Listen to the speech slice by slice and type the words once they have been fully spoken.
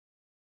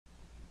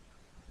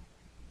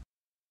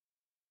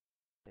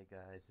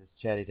Guys, it's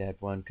Chatty Dad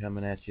One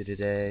coming at you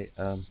today.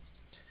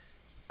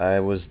 I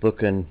was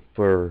looking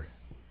for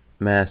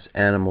mass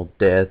animal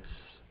deaths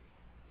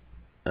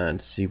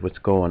and see what's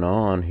going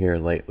on here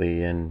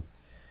lately, and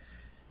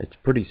it's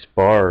pretty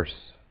sparse.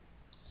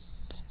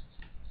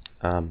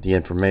 The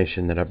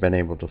information that I've been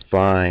able to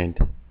find,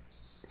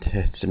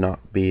 it's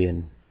not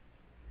being,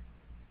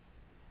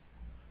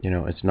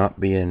 it's not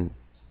being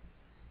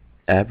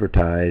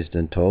advertised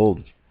and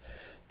told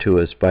to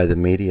us by the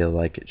media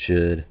like it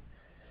should.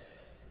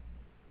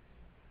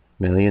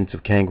 Millions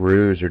of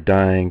kangaroos are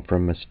dying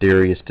from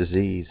mysterious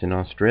disease in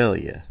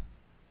Australia.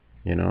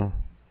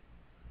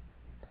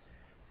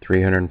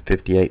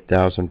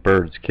 358,000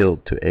 birds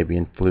killed to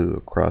avian flu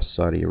across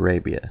Saudi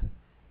Arabia.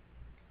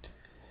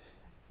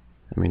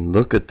 I mean,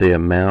 look at the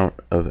amount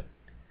of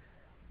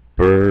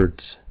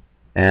birds,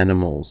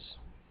 animals,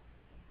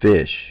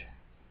 fish,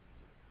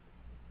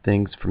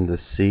 things from the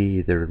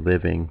sea that are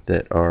living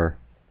that are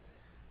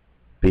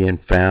being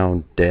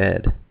found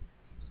dead.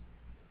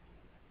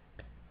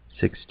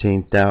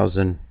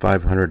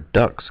 16,500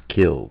 ducks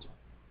killed.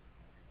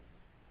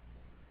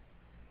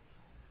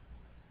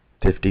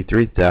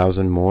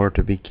 53,000 more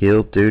to be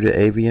killed due to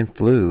avian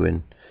flu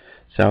in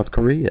South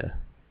Korea.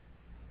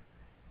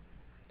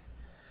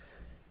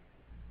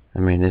 I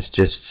mean, it's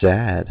just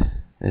sad.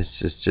 It's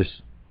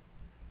just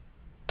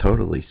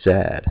totally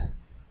sad.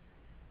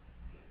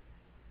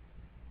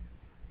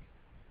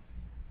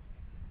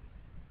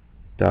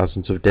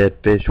 Thousands of dead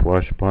fish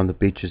wash upon the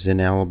beaches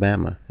in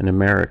Alabama, in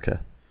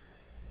America.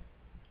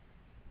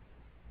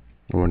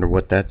 I wonder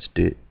what that's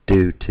due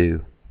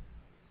to.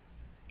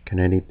 Can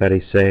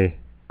anybody say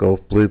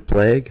Gulf Blue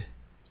Plague?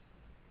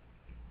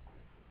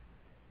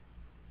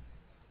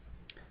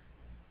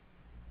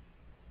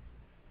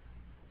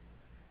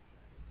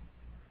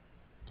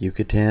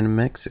 Yucatan,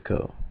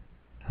 Mexico.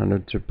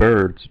 Hundreds of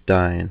birds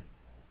dying.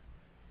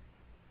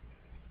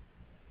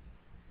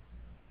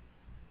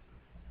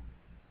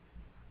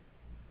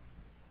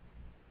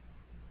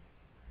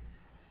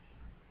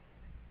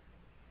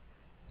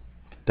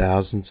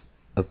 Thousands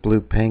of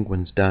blue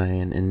penguins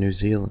dying in New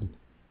Zealand.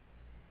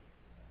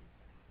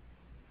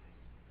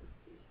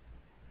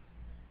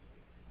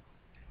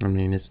 I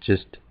mean, it's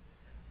just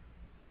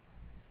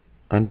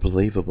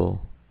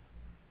unbelievable.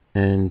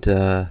 And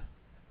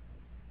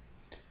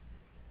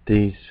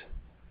these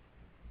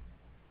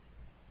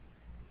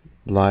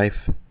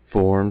life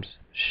forms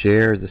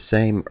share the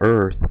same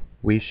earth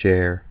we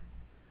share.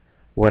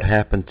 What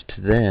happens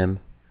to them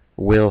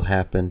will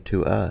happen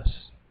to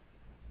us.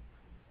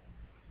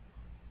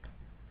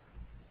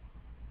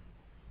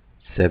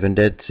 7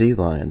 dead sea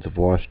lions have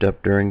washed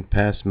up during the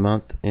past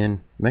month in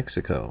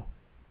Mexico.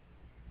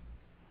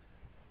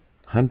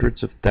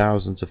 Hundreds of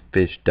thousands of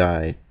fish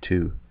died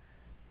to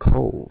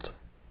cold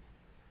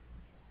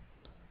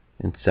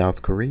in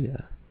South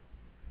Korea.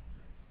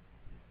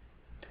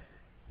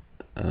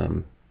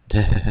 I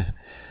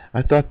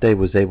thought they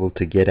was able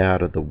to get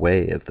out of the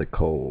way of the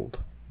cold.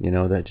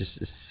 That just,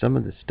 some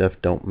of this stuff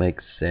don't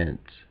make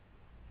sense.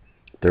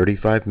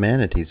 35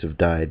 manatees have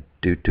died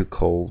due to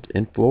cold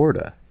in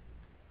Florida.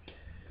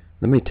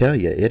 Let me tell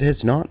you, it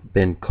has not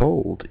been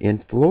cold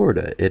in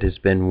Florida. It has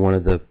been one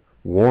of the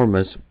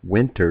warmest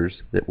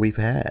winters that we've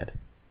had.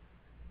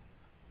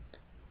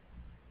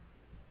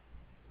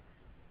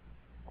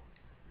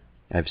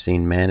 I've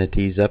seen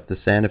manatees up the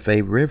Santa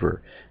Fe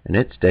River, and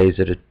it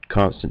stays at a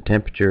constant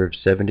temperature of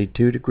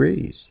 72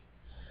 degrees.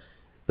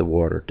 The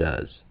water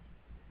does.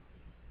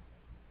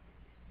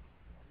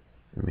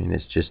 I mean,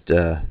 it's just,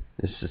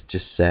 this is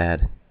just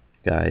sad,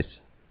 guys.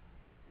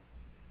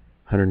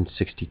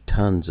 160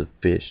 tons of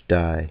fish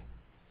die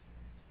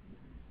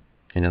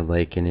in a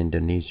lake in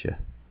Indonesia.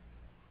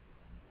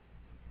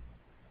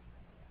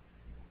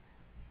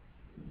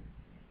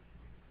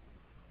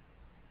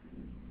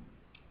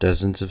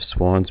 Dozens of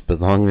swans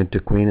belonging to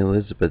Queen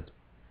Elizabeth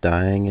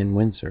dying in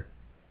Windsor.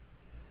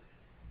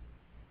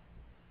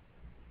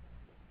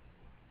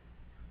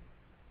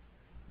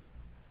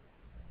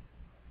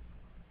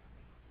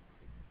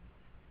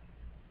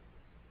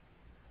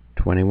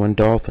 "21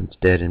 dolphins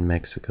dead in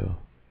Mexico."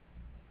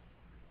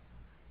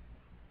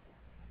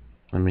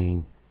 I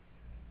mean,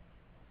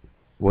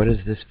 what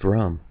is this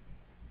from?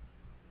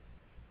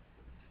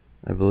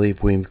 I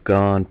believe we've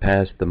gone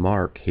past the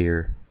mark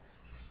here.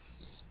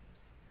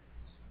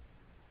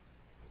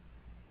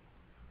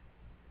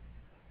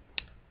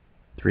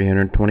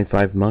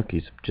 "325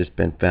 monkeys have just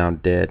been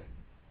found dead."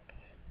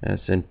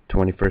 That's in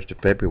 21st of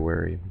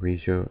February.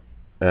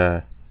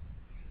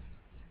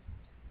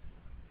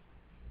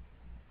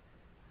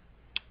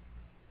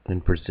 In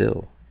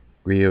Brazil,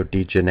 Rio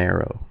de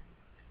Janeiro.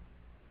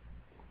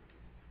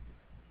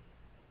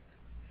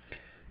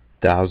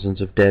 Thousands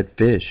of dead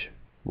fish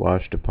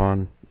washed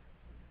upon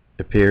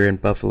a pier in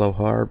Buffalo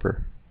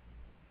Harbor.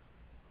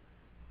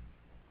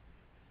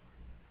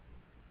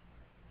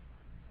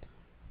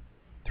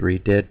 Three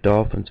dead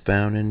dolphins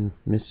found in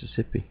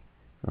Mississippi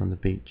on the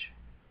beach.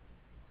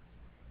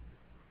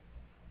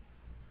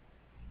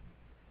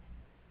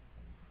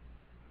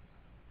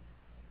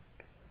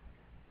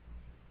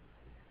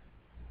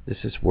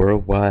 This is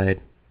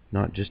worldwide,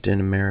 not just in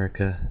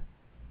America.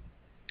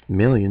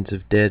 Millions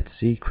of dead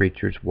sea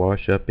creatures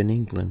wash up in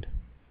England.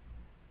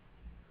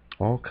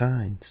 All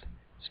kinds.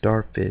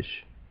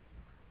 Starfish,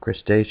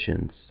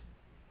 crustaceans.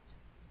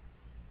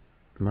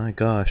 My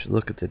gosh,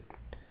 look at the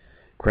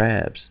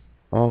crabs.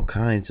 All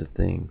kinds of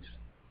things.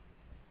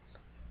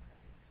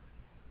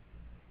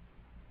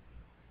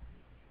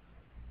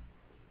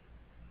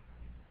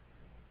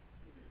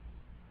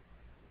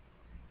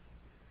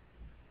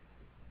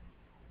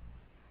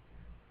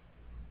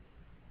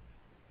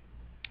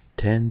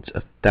 Tens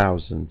of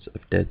thousands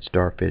of dead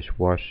starfish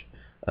wash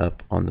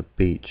up on the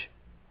beach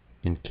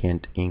in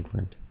Kent,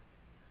 England.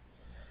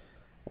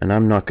 And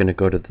I'm not going to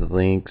go to the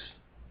links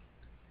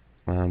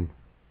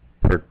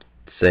for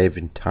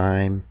saving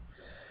time.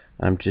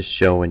 I'm just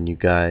showing you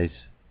guys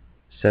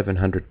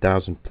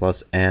 700,000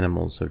 plus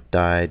animals have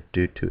died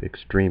due to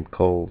extreme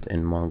cold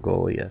in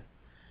Mongolia.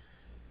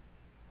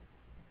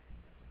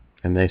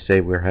 And they say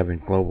we're having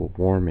global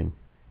warming.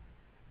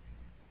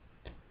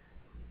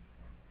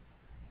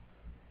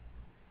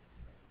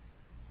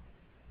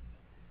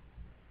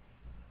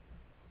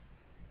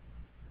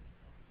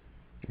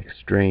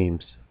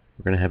 Extremes.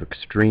 We're going to have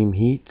extreme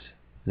heats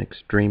and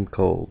extreme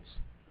colds.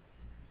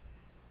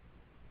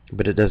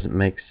 But it doesn't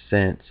make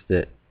sense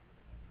that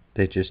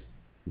they just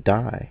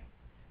die.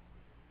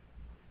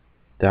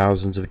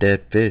 Thousands of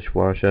dead fish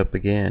wash up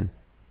again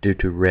due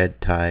to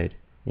red tide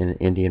in the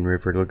Indian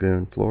River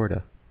Lagoon,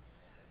 Florida.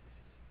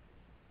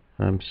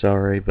 I'm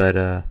sorry, but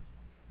I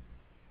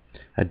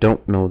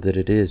don't know that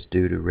it is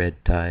due to red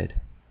tide.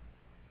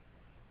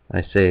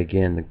 I say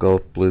again, the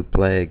Gulf Blue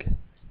Plague,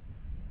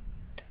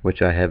 which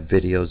I have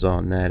videos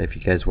on that if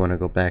you guys want to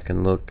go back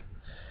and look.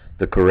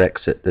 The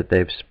Corexit that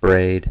they've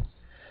sprayed,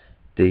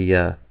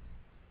 the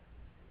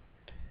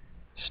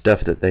stuff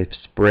that they've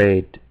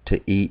sprayed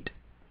to eat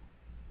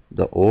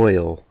the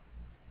oil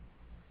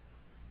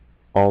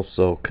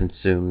also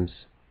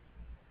consumes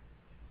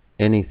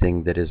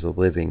anything that is a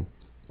living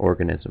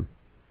organism.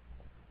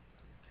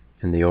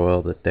 And the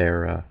oil that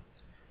they're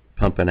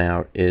pumping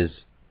out is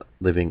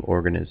living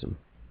organism.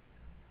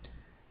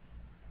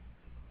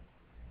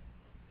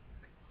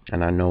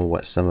 And I know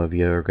what some of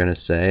you are going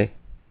to say,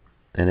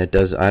 and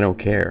I don't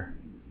care.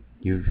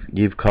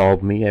 You've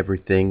called me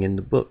everything in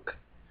the book.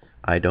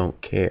 I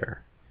don't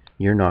care.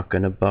 You're not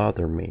going to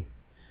bother me.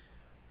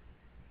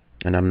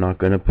 And I'm not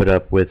going to put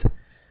up with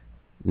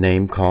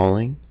name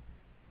calling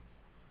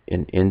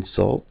and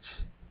insults.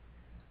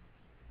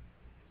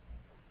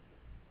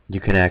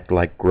 You can act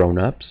like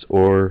grown-ups,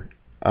 or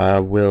I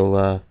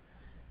will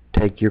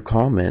take your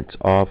comments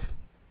off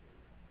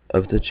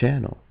of the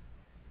channel.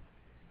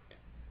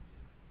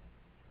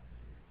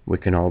 We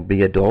can all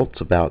be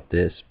adults about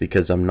this,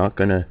 because I'm not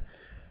going to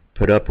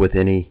put up with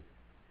any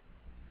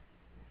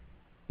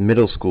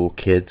middle school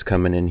kids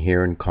coming in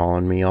here and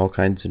calling me all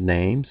kinds of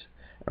names,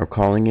 or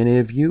calling any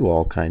of you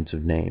all kinds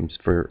of names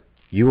for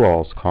you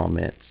all's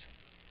comments.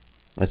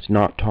 That's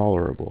not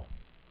tolerable.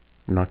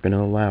 I'm not going to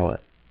allow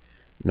it.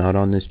 Not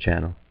on this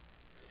channel.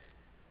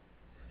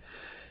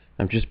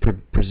 I'm just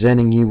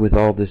presenting you with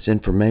all this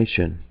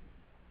information,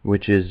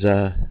 which is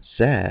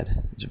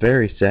sad. It's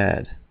very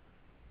sad.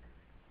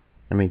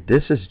 I mean,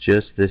 this is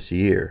just this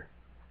year,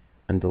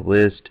 and the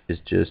list is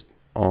just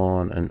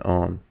on and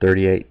on.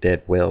 38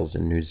 dead whales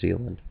in New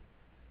Zealand.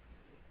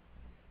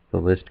 The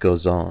list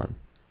goes on.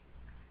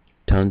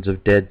 Tons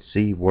of dead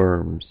sea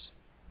worms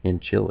in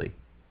Chile.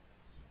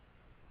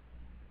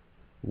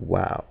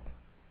 Wow.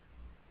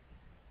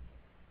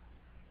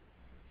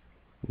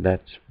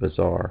 That's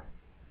bizarre.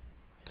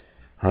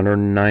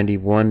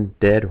 191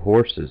 dead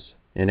horses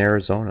in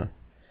Arizona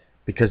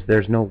because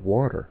there's no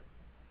water.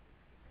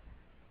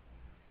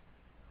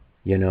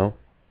 You know,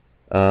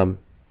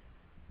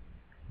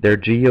 they're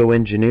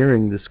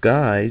geoengineering the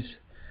skies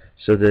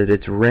so that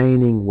it's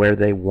raining where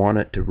they want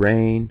it to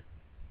rain,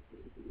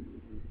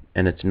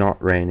 and it's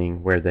not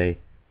raining where they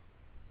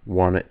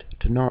want it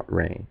to not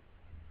rain.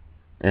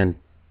 And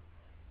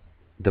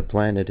the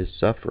planet is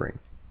suffering.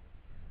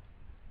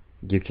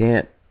 You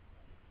can't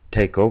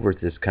take over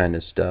this kind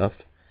of stuff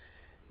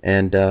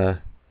and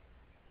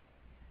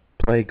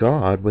play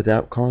God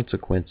without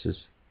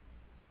consequences.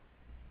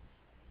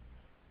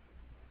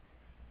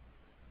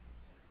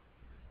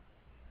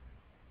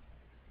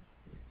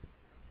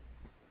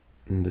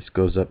 And this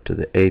goes up to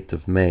the 8th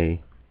of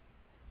May.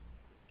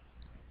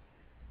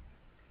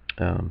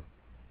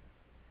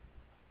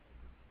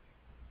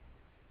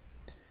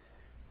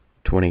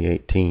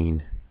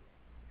 2018.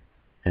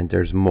 And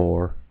there's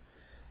more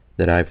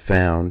that I've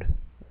found.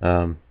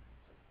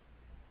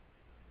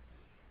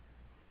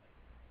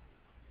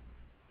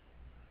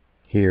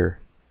 Here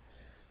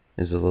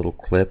is a little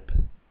clip,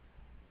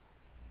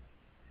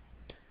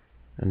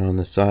 and on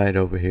the side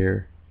over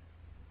here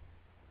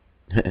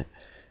it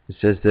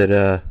says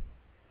that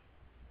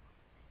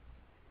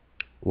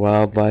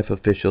wildlife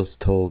officials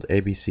told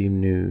ABC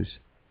News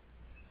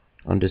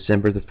on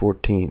December the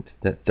 14th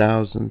that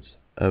thousands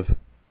of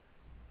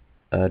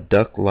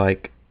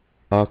duck-like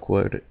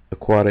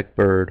aquatic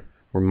bird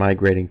were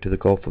migrating to the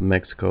Gulf of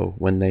Mexico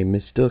when they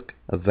mistook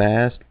a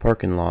vast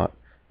parking lot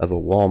of a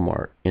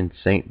Walmart in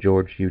St.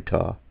 George,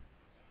 Utah,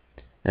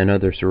 and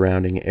other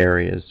surrounding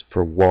areas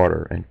for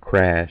water and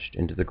crashed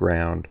into the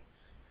ground.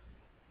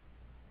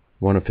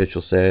 One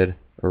official said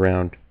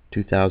around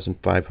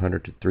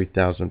 2,500 to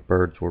 3,000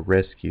 birds were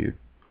rescued.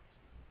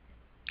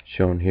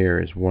 Shown here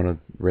is one of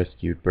the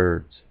rescued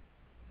birds.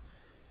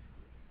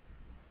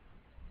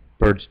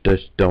 Birds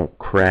just don't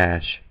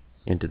crash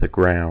into the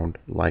ground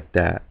like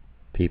that,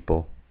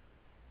 people.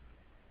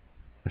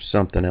 There's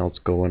something else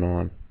going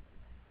on.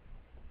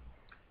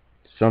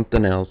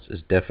 Something else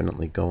is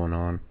definitely going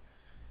on.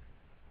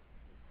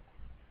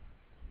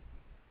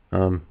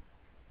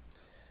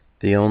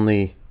 The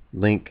only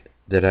link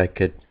that I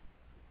could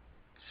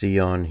see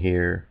on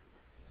here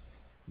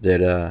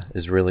that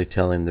is really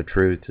telling the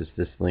truth is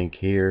this link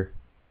here,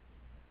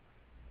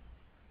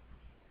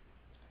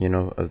 you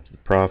know, of the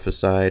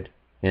prophesied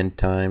end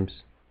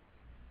times.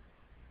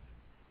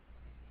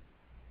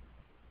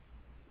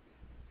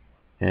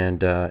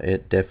 And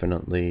it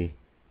definitely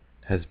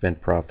has been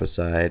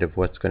prophesied of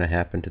what's going to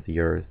happen to the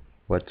earth,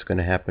 what's going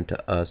to happen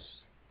to us.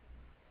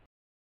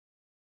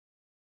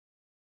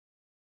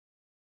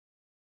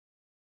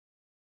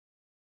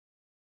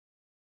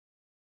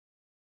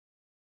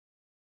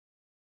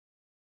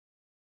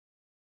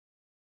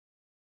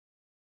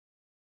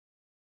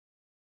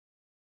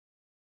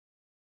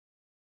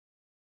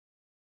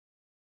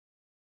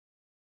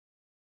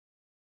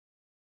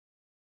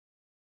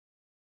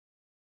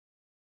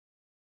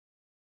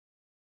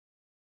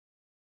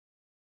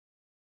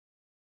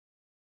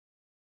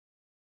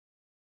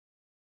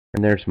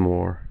 And there's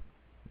more.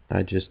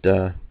 I'm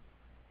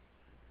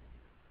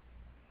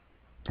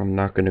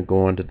not going to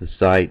go onto the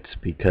sites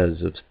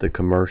because of the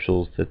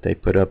commercials that they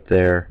put up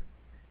there,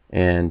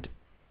 and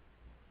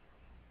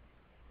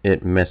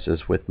it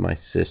messes with my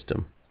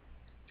system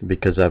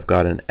because I've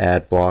got an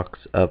ad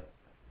box up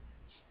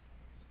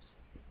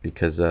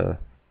because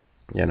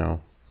you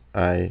know,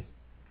 I'm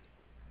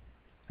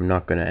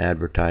not going to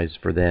advertise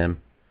for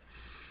them.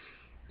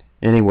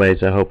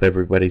 Anyways, I hope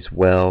everybody's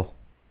well.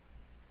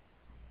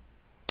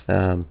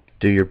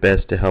 Do your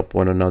best to help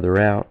one another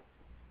out.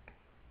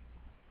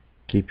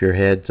 Keep your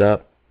heads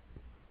up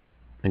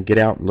and get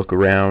out and look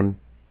around.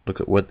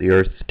 Look at what the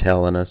earth's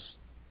telling us.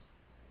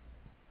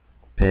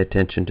 Pay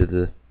attention to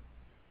the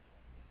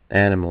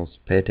animals.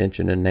 Pay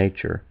attention to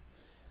nature.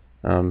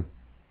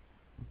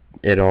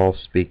 It all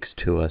speaks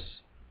to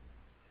us.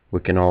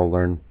 We can all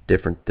learn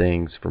different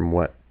things from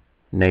what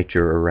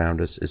nature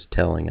around us is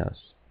telling us.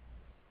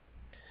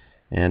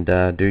 And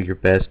do your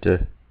best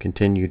to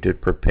continue to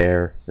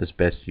prepare as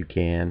best you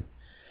can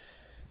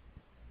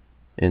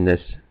in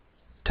this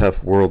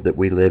tough world that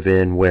we live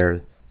in,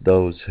 where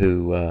those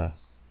who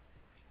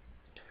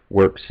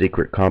work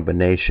secret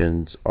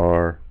combinations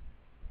are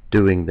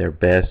doing their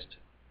best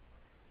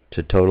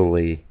to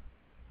totally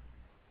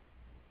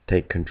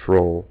take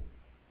control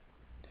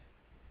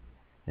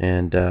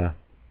and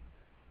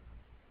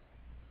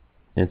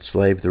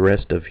enslave the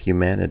rest of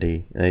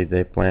humanity.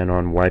 They plan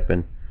on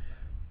wiping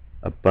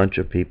a bunch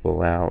of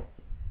people out.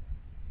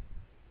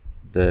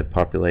 The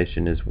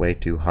population is way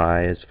too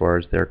high as far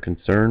as they're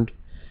concerned,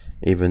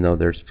 even though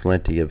there's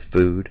plenty of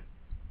food.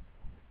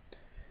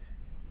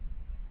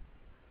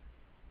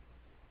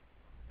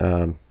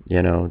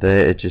 You know,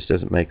 it just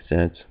doesn't make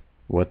sense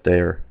what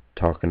they're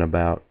talking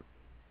about.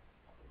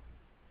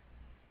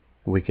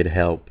 We could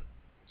help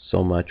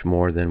so much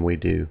more than we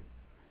do,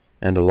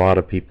 and a lot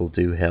of people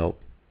do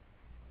help,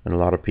 and a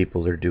lot of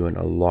people are doing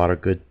a lot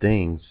of good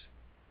things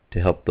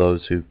to help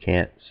those who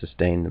can't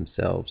sustain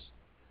themselves.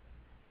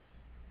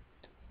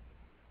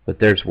 But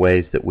there's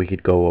ways that we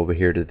could go over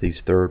here to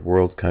these third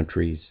world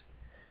countries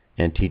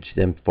and teach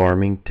them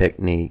farming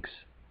techniques,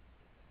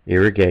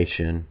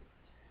 irrigation,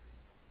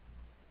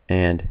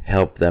 and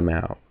help them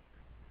out.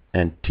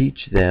 And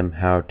teach them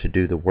how to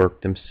do the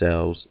work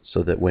themselves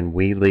so that when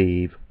we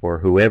leave, or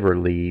whoever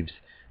leaves,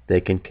 they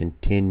can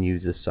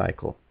continue the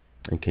cycle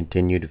and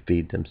continue to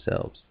feed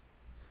themselves.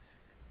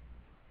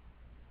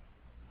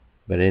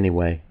 But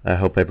anyway, I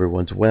hope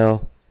everyone's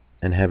well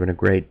and having a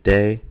great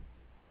day.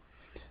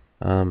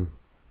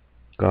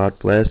 God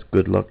bless.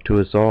 Good luck to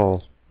us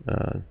all.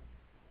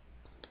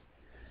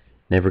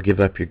 Never give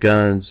up your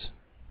guns.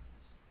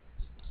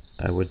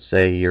 I would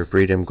say your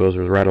freedom goes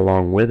right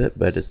along with it,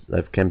 but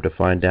I've come to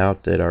find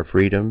out that our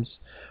freedoms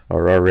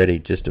are already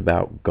just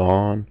about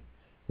gone.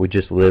 We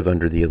just live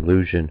under the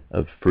illusion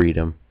of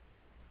freedom.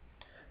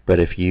 But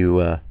if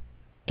you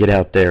get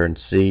out there and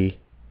see,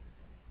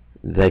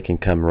 they can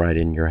come right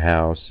in your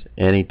house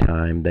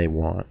anytime they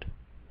want.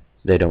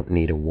 They don't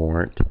need a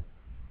warrant.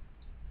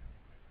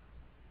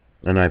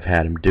 And I've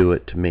had them do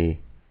it to me.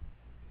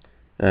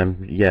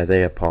 Yeah,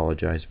 they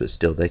apologized, but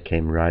still they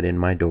came right in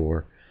my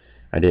door.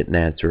 I didn't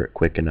answer it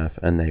quick enough,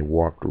 and they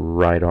walked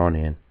right on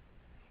in.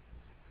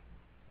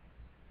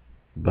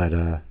 But,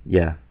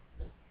 yeah.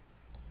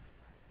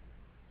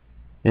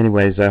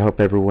 Anyways, I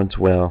hope everyone's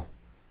well.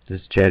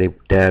 This is Chatty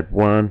Dad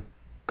 1.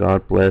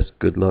 God bless.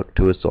 Good luck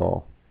to us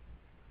all.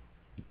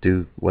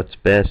 Do what's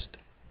best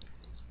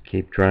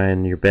Keep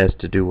trying your best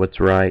to do what's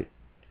right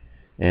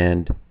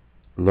and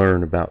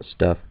learn about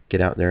stuff.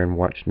 Get out there and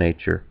watch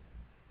nature.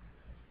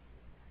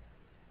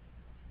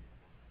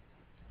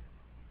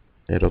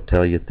 It'll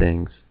tell you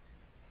things.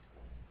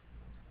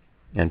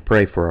 And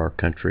pray for our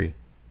country,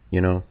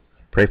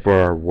 pray for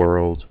our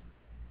world,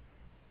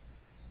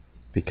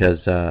 because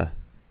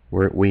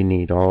we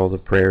need all the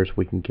prayers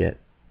we can get.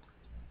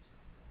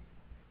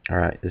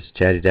 Alright, this is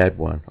Chatty Dad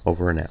 1,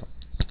 over and out.